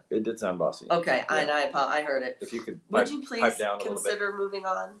 just now? It did sound bossy. Okay, Yeah. I heard it. If you could Would pipe, you please pipe down a little bit. consider moving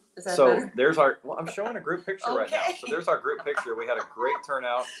on? Is that So better? there's I'm showing a group picture right now. Okay. So there's our group picture. We had a great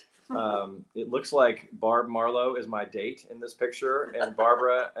turnout. It looks like Barb Marlowe is my date in this picture, and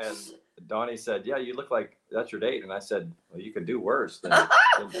Barbara and Donnie said, "Yeah, you look like that's your date." And I said, "Well, you could do worse than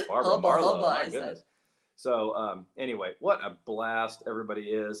Barbara Hubba, Marlowe." hubba, My I said. goodness. So anyway, what a blast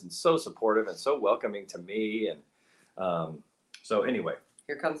everybody is, and so supportive and so welcoming to me. And so anyway,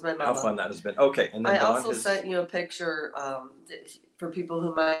 Here comes my how mama. fun that has been. Okay, and then I Dawn also has, sent you a picture for people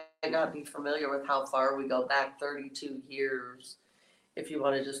who might not be familiar with how far we go back, 32 years. If you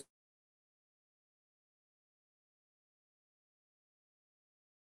want to just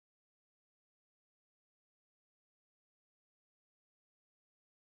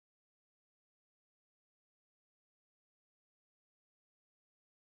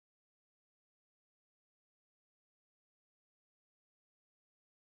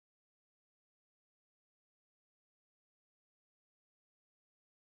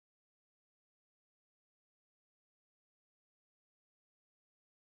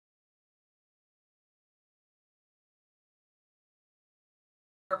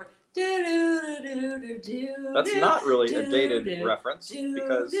that's not really a dated reference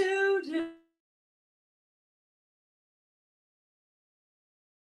because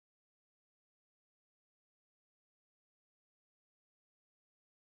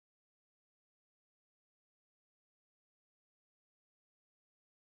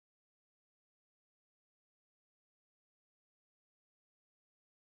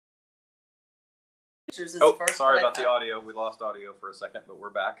pictures is oh, first sorry what I about the found. audio. We lost audio for a second, but we're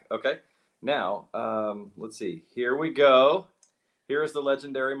back. Okay, now let's see. Here we go. Here's the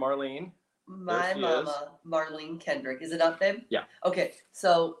legendary Marlene. My There she mama, Marlene Kendrick. Is it up, babe? Yeah. Okay,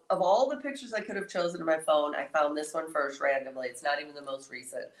 so of all the pictures I could have chosen on my phone, I found this one first randomly. It's not even the most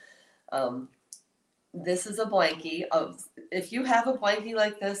recent. This is a blankie of. If you have a blankie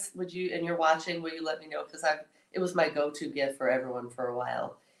like this, would you? And you're watching, will you let me know? Because it was my go-to gift for everyone for a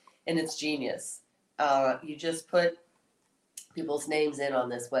while, and it's genius. You just put people's names in on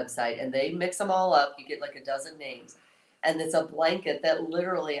this website, and they mix them all up. You get like a dozen names. And it's a blanket that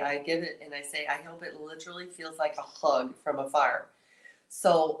literally I give it and I say, I hope it literally feels like a hug from afar.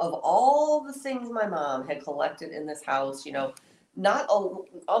 So of all the things my mom had collected in this house, you know,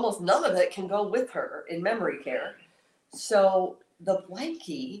 almost none of it can go with her in memory care. So the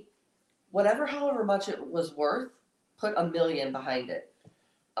blankie, however much it was worth, put $1 million behind it.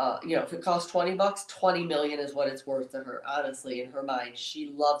 You know, if it costs $20, 20 million is what it's worth to her, honestly, in her mind. She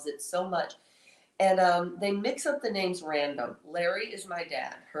loves it so much. And they mix up the names random. Larry is my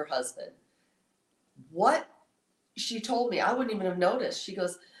dad, her husband. What she told me, I wouldn't even have noticed. She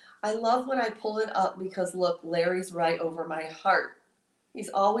goes, I love when I pull it up because look, Larry's right over my heart. He's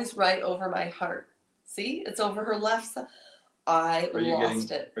always right over my heart. See, it's over her left side. I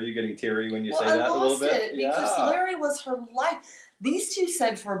lost it. Are you getting teary when you Well, say that I a little lost bit? it because Larry was her life. These two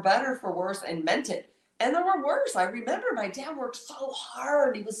said for better, for worse, and meant it. And there were worse. I remember my dad worked so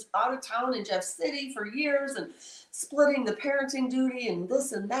hard. He was out of town in Jeff City for years and splitting the parenting duty and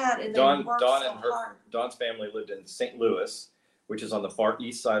this and that. And Dawn they worked and so her hard. Dawn's family lived in St. Louis, which is on the far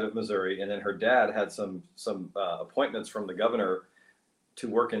east side of Missouri, and then her dad had some appointments from the governor to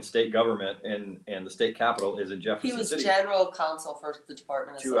work in state government, and the state capital is in Jefferson He was City. general counsel for the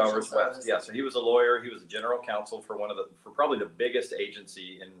Department of 2 Social hours Services. west. Yeah, so he was a lawyer. He was a general counsel for probably the biggest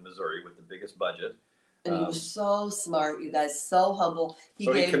agency in Missouri with the biggest budget. And he was so smart, you guys, so humble. He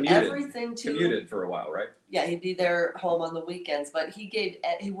So he gave commuted- everything to. Commuted for a while, right? Yeah, he'd be there home on the weekends, but he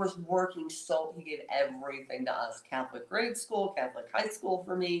was working he gave everything to us. Catholic grade school, Catholic high school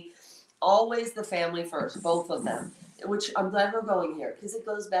for me. Always the family first, both of them. Which I'm glad we're going here, because it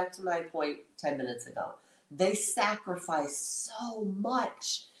goes back to my point 10 minutes ago. They sacrifice so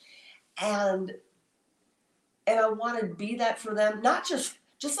much. And I want to be that for them, not just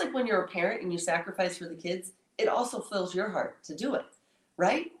like when you're a parent and you sacrifice for the kids, it also fills your heart to do it,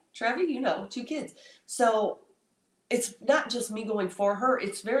 right? Trevi, 2 kids. So it's not just me going for her,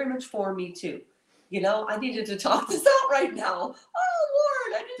 it's very much for me too. I needed to talk this out right now.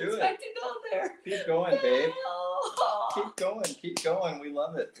 Oh Lord, I didn't expect to go there. Keep going, babe. Oh. Keep going. We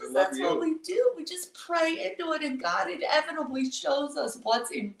love it. We Because love that's you. what we do. We just pray into it, and God inevitably shows us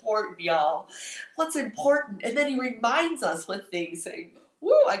what's important, y'all. What's important. And then he reminds us with things, saying,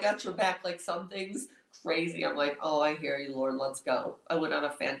 woo, I got your back, like some things crazy. I'm like, oh, I hear you, Lord, let's go. I went on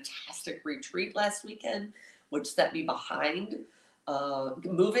a fantastic retreat last weekend, which set me behind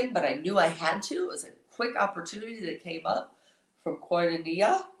moving, but I knew I had to. It was a quick opportunity that came up from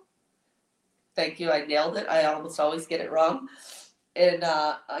Koinonia. Thank you, I nailed it. I almost always get it wrong. And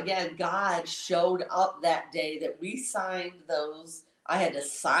again, God showed up that day that we signed those. I had to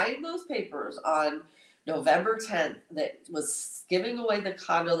sign those papers on November 10th that was giving away the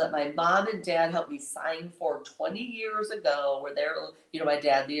condo that my mom and dad helped me sign for 20 years ago, where they're, my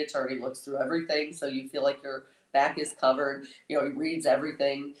dad, the attorney, looks through everything, so you feel like your back is covered. He reads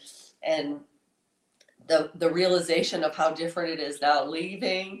everything. And the realization of how different it is now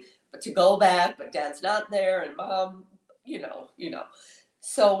leaving, but to go back, but dad's not there, and mom,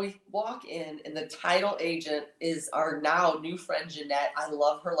 So we walk in, and the title agent is our now new friend, Jeanette. I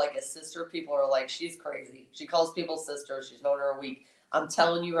love her like a sister. People are like, she's crazy. She calls people sisters. She's known her a week. I'm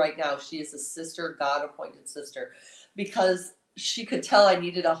telling you right now, she is a sister, God-appointed sister, because she could tell I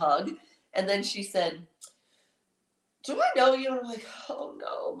needed a hug. And then she said, do I know you? And I'm like, oh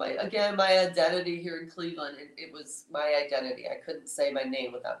no, my identity here in Cleveland, it was my identity. I couldn't say my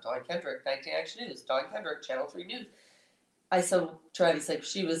name without Dawn Kendrick, 19 Action News, Dawn Kendrick, Channel 3 News. I said, Travis, like,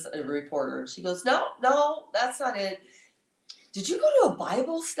 she was a reporter. And she goes, no, that's not it. Did you go to a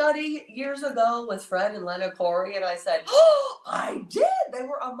Bible study years ago with Fred and Lena Corey? And I said, oh, I did. They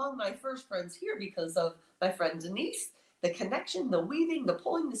were among my first friends here because of my friend Denise, the connection, the weaving, the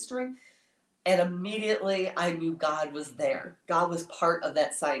pulling the string. And immediately I knew God was there. God was part of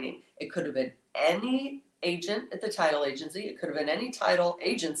that signing. It could have been any agent at the title agency. It could have been any title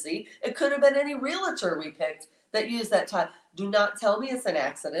agency. It could have been any realtor we picked that used that title. Do not tell me it's an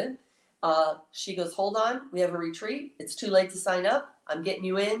accident. She goes, hold on. We have a retreat. It's too late to sign up. I'm getting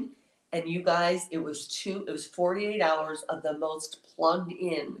you in. And you guys, it was 48 hours of the most plugged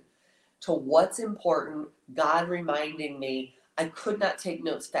in to what's important. God reminding me. I could not take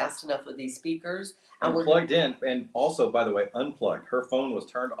notes fast enough with these speakers. And we're plugged in, and also, by the way, unplugged. Her phone was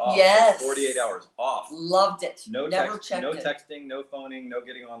turned off. Yes. 48 hours off. Loved it. No Never text, checked no it. texting, no phoning, no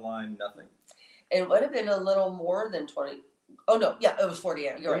getting online, nothing. It would have been a little more than 20. Oh no, yeah, it was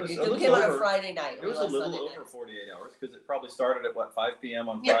 48. You're right. It came on a Friday night. It was a little over 48 hours because it probably started at 5 p.m.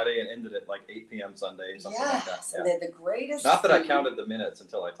 on Friday and ended at like 8 p.m. Sunday, something like that. Yes, and then the greatest. Not that I counted the minutes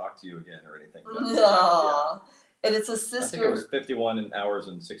until I talked to you again or anything. But, No. And it's a sister. I think it was 51 hours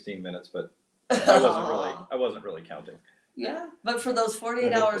and 16 minutes, but I wasn't really counting. Yeah, but for those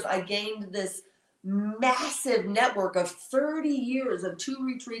 48 hours, I gained this massive network of 30 years of 2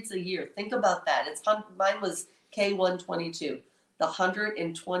 retreats a year. Think about that. Mine was K122, the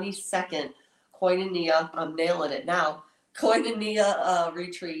 122nd Koinonia. I'm nailing it now. Koinonia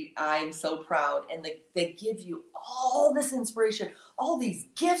retreat. I'm so proud, and they give you all this inspiration, all these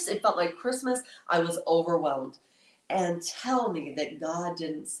gifts. It felt like Christmas. I was overwhelmed. And tell me that God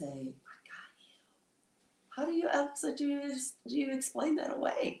didn't say, I got you. How do you explain that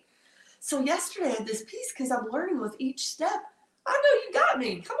away? So yesterday I had this piece because I'm learning with each step. I know you got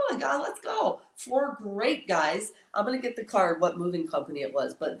me. Come on, God, let's go. 4 great guys. I'm going to get the card what moving company it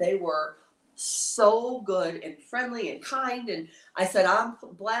was, but they were so good and friendly and kind. And I said, I'm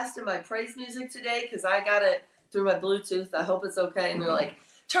blasting my praise music today because I got it through my Bluetooth. I hope it's okay. And they're like,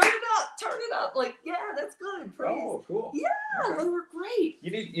 turn it up. Like, yeah, that's good. Praise. Oh, cool. Yeah, okay. They were great.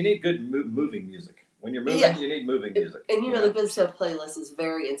 You need good moving music. When you're moving, you need moving music. And the Good Stuff playlist is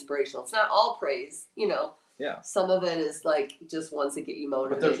very inspirational. It's not all praise, Yeah. Some of it is like just wants to get you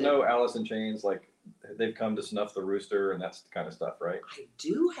motivated. But there's no Alice in Chains like they've come to snuff the rooster and that's the kind of stuff, right? I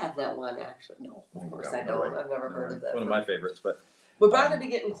do have that one actually. No, of course I don't. I've never heard of that. One of my favorites, but We're about to be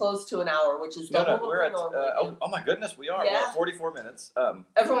getting close to an hour, which is double what we're we at. normally do. Oh my goodness, we are. We're Yeah. at 44 minutes.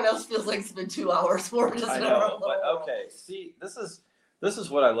 Everyone else feels like it's been 2 hours. We're just I in know, a but little- okay. See, this is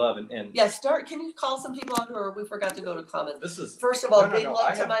what I love, and Yeah, start. Can you call some people out who are, we forgot to go to comments? this is. First of all, No, big I love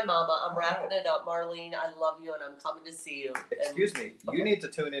to have- my mama. I'm wrapping it up, Marlene. I love you, and I'm coming to see you. And- Excuse me, you need to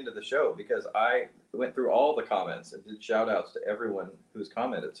tune into the show because I went through all the comments and did shout outs to everyone who's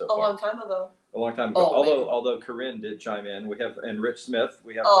commented so a far. long time ago. A long time ago. Oh, man. Although Corinne did chime in, we have and Rich Smith,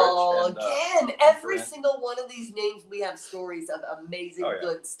 we have Oh, Rich and again, every Corinne. single one of these names, we have stories of amazing, Oh, yeah.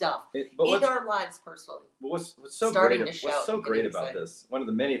 good stuff But in what's, our lives personally. what's so Starting great? to shout, What's so getting great about excited. this? One of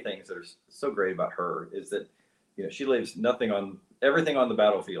the many things that are so great about her is that she leaves everything on the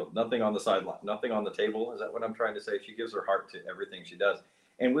battlefield, nothing on the sideline, nothing on the table. Is that what I'm trying to say? She gives her heart to everything she does.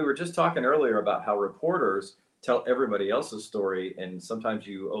 And we were just talking earlier about how reporters tell everybody else's story, and sometimes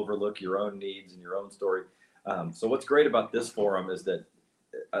you overlook your own needs and your own story. So what's great about this forum is that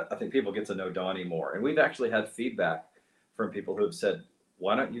I think people get to know Donnie more, and we've actually had feedback from people who have said,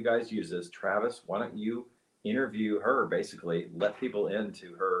 "Why don't you guys use this, Travis? Why don't you interview her? Basically, let people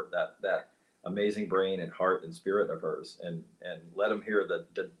into her that amazing brain and heart and spirit of hers, and let them hear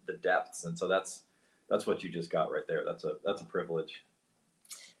the depths." And so that's what you just got right there. That's a privilege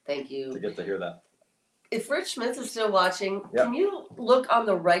Thank you. to get to hear that. If Rich Smith is still watching, Yeah. can you look on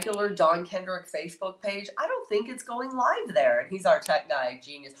the regular Don Kendrick Facebook page? I don't think it's going live there. He's our tech guy,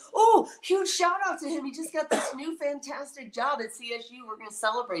 genius. Oh, huge shout out to him. He just got this new fantastic job at CSU. We're going to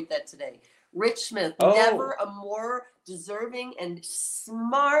celebrate that today. Rich Smith, Oh. never a more deserving and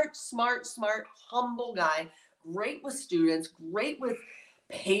smart, humble guy. Great with students, great with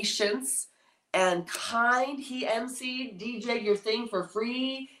patience and kind. He emceed, DJ your thing for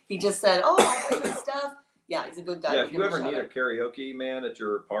free. He just said, "Oh, I'll play good stuff." Yeah, he's a good guy. Yeah, if Give you him ever need a shout-out. karaoke man at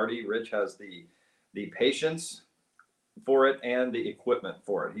your party, Rich has the patience for it and the equipment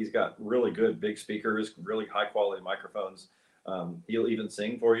for it. He's got really good big speakers, really high quality microphones. He'll even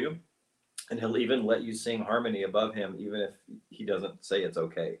sing for you, and he'll even let you sing harmony above him, even if he doesn't say it's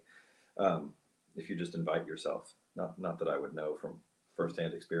okay. If you just invite yourself. Not that I would know from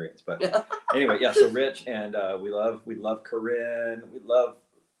firsthand experience, but anyway, yeah. So Rich and we love Corinne, we love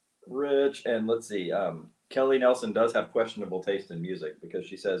Rich, and let's see. Kelly Nelson does have questionable taste in music because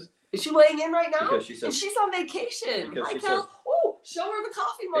she says. Is she weighing in right now? Because she says. And she's on vacation. Because Hi, she Kel. says- Oh, show her the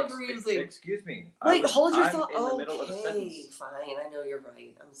coffee mug we're using. Excuse me. Wait, hold your I'm thought. in the middle of a Okay, sentence. fine. I know you're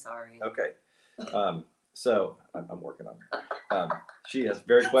right. I'm sorry. Okay. So I'm working on her. She has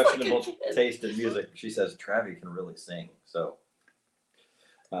very Like a questionable kid. taste in music. She says Travi can really sing. So,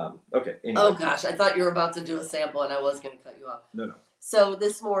 okay. Anyway. Oh gosh, I thought you were about to do a sample, and I was going to cut you off. No. So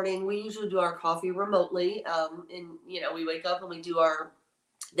this morning we usually do our coffee remotely. And we wake up and we do our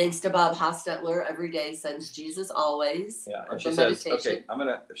thanks to Bob Hostetler every day. Sends Jesus always. Yeah. And the she says, meditation.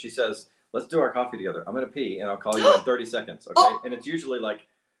 okay, she says, let's do our coffee together. I'm going to pee and I'll call you in 30 seconds. Okay. Oh! And it's usually like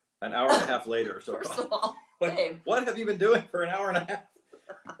an hour and a half later. So First of all, what, babe. what have you been doing for an hour and a half?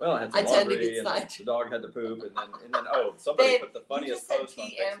 Well, I had some I tend to laundry get and side- the dog had to poop and then somebody Babe, put the you funniest just said post on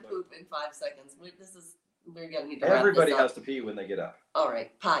pee and Facebook. poop in 5 seconds. We're gonna need to wrap Everybody this up. has to pee when they get up. All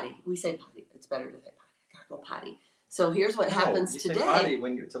right, potty. We say potty. It's better to say potty. Gotta go potty. So here's what happens you say today. potty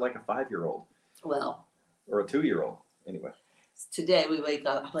when you're to like a 5-year-old Well, or a 2-year-old. Anyway, today we wake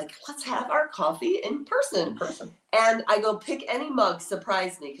up. I'm like, let's have our coffee in in person. person. And I go pick any mug.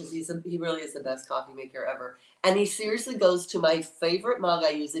 Surprise me because he really is the best coffee maker ever. And he seriously goes to my favorite mug. I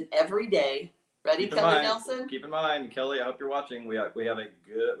use it every day. Ready, Keep in Kelly mind- Nelson? Keep in mind, Kelly, I hope you're watching. We have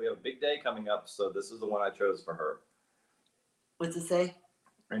a big day coming up, so this is the one I chose for her. What's it say?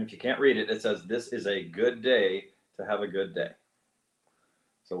 And if you can't read it, it says this is a good day to have a good day.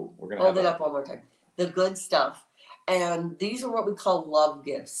 So we're gonna Hold have it up one more time. The good stuff. And these are what we call love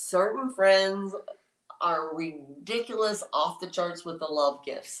gifts. Certain friends are ridiculous, off the charts with the love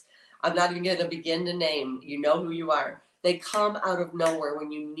gifts. I'm not even going to begin to name. You know who you are. They come out of nowhere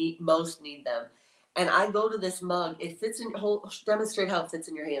when you most need them. And I go to this mug. It fits in. Demonstrate how it fits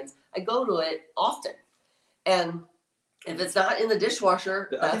in your hands. I go to it often, and if it's not in the dishwasher,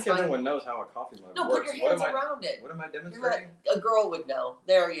 I that's think fine. everyone knows how a coffee mug No, works. put your hands what around it. am I You're not, demonstrating? a girl would know.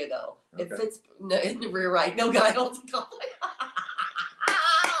 There you go. It Okay. fits in the rear right. No guy holds a coffee.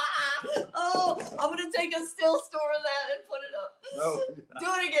 Oh, I'm gonna take a still store of that and put it up. No.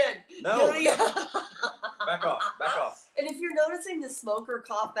 Do it again. No. Do it again. Back off. Back off. And if you're noticing the smoke or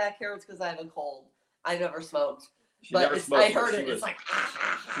cough back here, it's because I have a cold. I never smoked. She But never it's, smoked. I heard She it. was, It's like,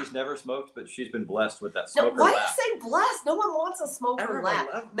 She's never smoked, but she's been blessed with that No, smoker why are you laugh. saying blessed? No one wants a smoker Everyone laugh.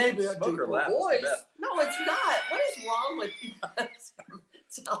 loves Maybe a smoker deeper laugh is the voice. best. No, it's not. What is wrong with you guys?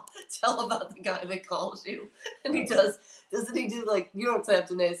 Tell about the guy that calls you, and he does. Doesn't he do like you don't have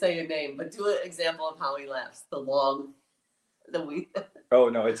to say your name, but do an example of how he laughs. Oh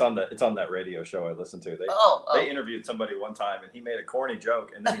no, it's on that radio show I listened to. They interviewed somebody one time, and he made a corny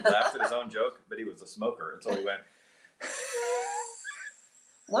joke, and then he laughed at his own joke, but he was a smoker, and so he went.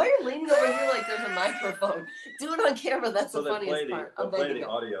 Why are you leaning over here like there's a microphone? Do it on camera. That's So the funniest part. They'll play the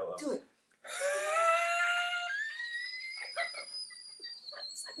audio. Do it.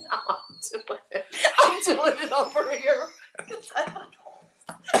 I'm doing it over here.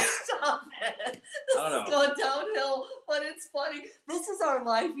 Stop it. This I don't is know. going downhill, but it's funny. This is our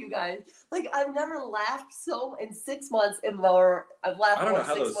life, you guys. Like I've never laughed so in 6 months and more. I've laughed I don't know more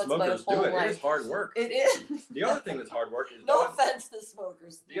how 6 those months my smokers whole do it. life. It is hard work. It is. The other thing that's hard work is No offense to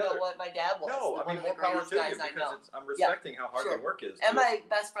smokers. The You know other- what? My dad was. No, I one mean of the more power greatest to you guys I know. because I'm respecting how hard sure. the work is. And too. my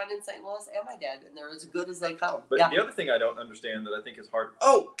best friend in St. Louis and my dad, and they're as good as they come. But yeah. the other thing I don't understand that I think is hard.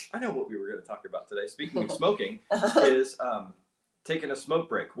 Oh, I know what we were going to talk about today. Speaking of smoking, is taking a smoke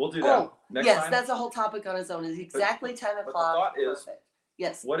break. We'll do that next yes, time. that's a whole topic on its own. Is exactly 10 the o'clock. thought is, Perfect.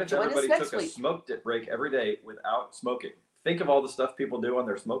 Yes. What if Join us everybody next took a week. smoke break every day without smoking? Think of all the stuff people do on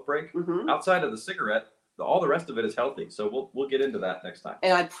their smoke break. Mm-hmm. Outside of the cigarette, all the rest of it is healthy. So we'll get into that next time.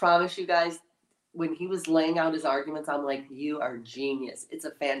 And I promise you guys, when he was laying out his arguments, I'm like, you are genius. It's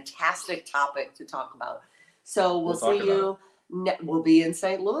a fantastic topic to talk about. So we'll see you. We'll be in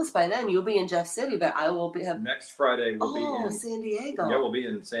St. Louis by then. You'll be in Jeff City, but I will be. Next Friday we'll be in San Diego. Yeah, we'll be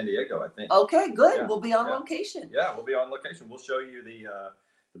in San Diego, I think. Okay, good. Yeah, we'll be on yeah. location. Yeah, we'll be on location. We'll show you the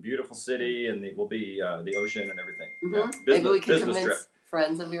beautiful city, and we'll be the ocean and everything. Mm-hmm. Yeah. Maybe we can business convince trip.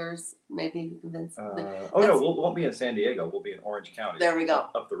 friends of yours. Maybe convince. No, we won't be in San Diego. We'll be in Orange County. There we go.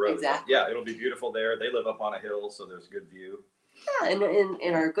 Up the road. Exactly. Yeah, it'll be beautiful there. They live up on a hill, so there's good view. Yeah,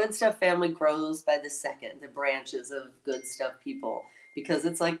 and our Good Stuff family grows by the second, the branches of Good Stuff people, because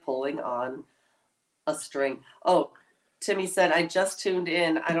it's like pulling on a string. Oh, Timmy said, I just tuned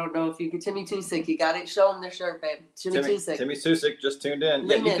in. I don't know if you could, Timmy Tusick, you got it. Show him the shirt, babe. Timmy Tusick. Timmy Tusick just tuned in.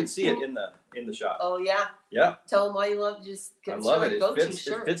 Yeah, you can see it in the shot. Oh, yeah. Yeah. Tell him why you love just I love it. It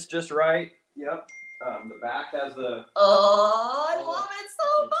fits just right. Yep. The back has the. Oh, I love it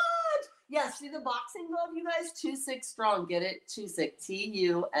so much. Yeah, see the boxing glove, you guys? Tusick Strong. Get it? Tusick.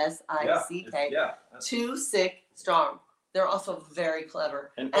 Tusick. Yeah. Tusick Strong. They're also very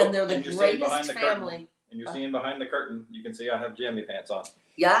clever. And they're the greatest family. And you're seeing behind the curtain, you can see I have jammy pants on.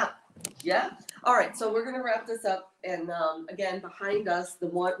 Yeah. All right, so we're gonna wrap this up, and again, behind us,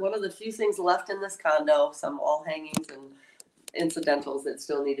 one of the few things left in this condo, some wall hangings and incidentals that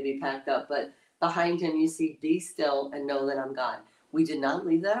still need to be packed up, but behind him you see "Be still and know that I'm God." We did not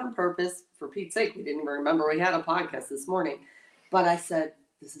leave that on purpose. For Pete's sake, we didn't even remember we had a podcast this morning, but I said,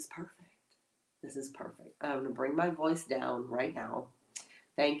 "This is perfect. This is perfect." I'm gonna bring my voice down right now.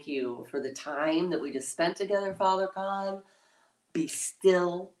 Thank you for the time that we just spent together, Father God. Be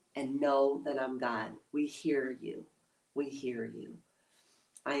still and know that I'm God. We hear you. We hear you.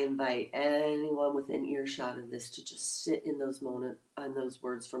 I invite anyone within earshot of this to just sit in those moments on those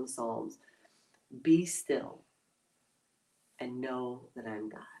words from Psalms. Be still and know that I'm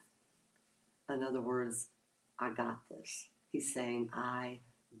God. In other words, I got this. He's saying, I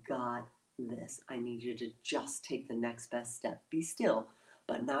got this. I need you to just take the next best step. Be still,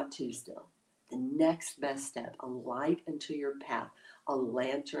 but not too still. The next best step, a light into your path, a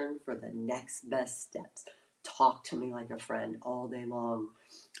lantern for the next best steps. Talk to me like a friend all day long.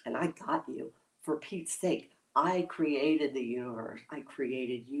 And I got you. For Pete's sake, I created the universe. I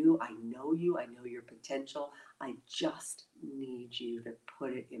created you. I know your potential. I just need you to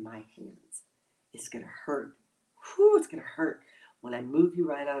put it in my hands. It's going to hurt. Whew, it's going to hurt. When I move you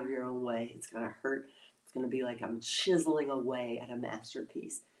right out of your own way, it's going to hurt. It's going to be like I'm chiseling away at a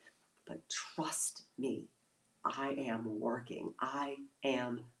masterpiece. But trust me, I am working. I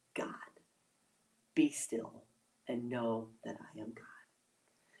am God. Be still and know that I am God.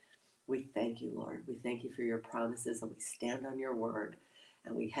 We thank you, Lord. We thank you for your promises, and we stand on your word.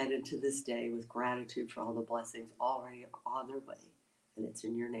 And we head into this day with gratitude for all the blessings already on their way. And it's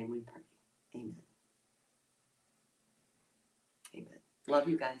in your name we pray. Amen. Amen. Love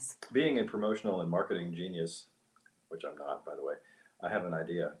you guys. Being a promotional and marketing genius, which I'm not, by the way, I have an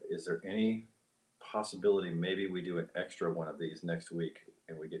idea. Is there any possibility maybe we do an extra one of these next week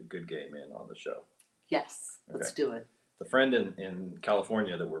and we get Good Game in on the show? Yes, let's do it. The friend in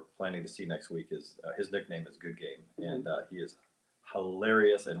California that we're planning to see next week is his nickname is Good Game, and he is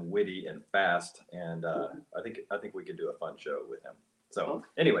hilarious and witty and fast, and I think we could do a fun show with him. So Okay.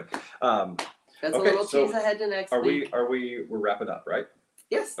 anyway, That's Okay, a little so tease ahead to next we're week. wrapping up, right?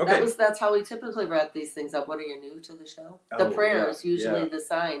 Yes, Okay. that's how we typically wrap these things up. What are you new to the show? The Oh, prayer yeah, is usually yeah. the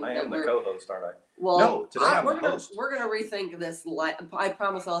sign I that am the we're. co-host, aren't I? Well, No, today I'm the host. we're gonna rethink this. I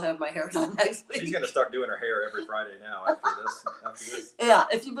promise I'll have my hair done next week. She's gonna start doing her hair every Friday now after this. After this. Yeah,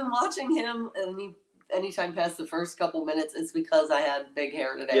 if you've been watching him anytime past the first couple minutes, it's because I had big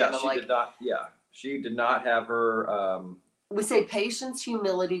hair today. Yeah, and I'm she like, did not. Yeah, she did not have her. we say patience,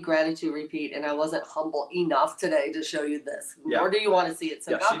 humility, gratitude, repeat, and I wasn't humble enough today to show you this. Yeah. Nor do you want to see it.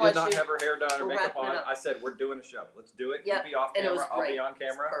 So Yeah, God she bless did not you. have her hair done or We're makeup wrapping on. it up. I said, we're doing a show. Let's do it. Yeah, You be off and it camera. was I'll be great. on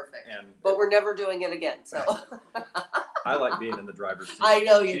camera. Perfect. And But we're never doing it again. So I like being in the driver's seat. I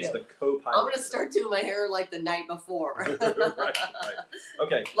know you She's do. the co-pilot. I'm gonna start doing my hair like the night before. right.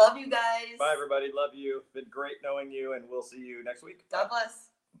 Okay. Love you guys. Bye, everybody. Love you. Been great knowing you, and we'll see you next week. God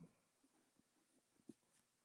bless.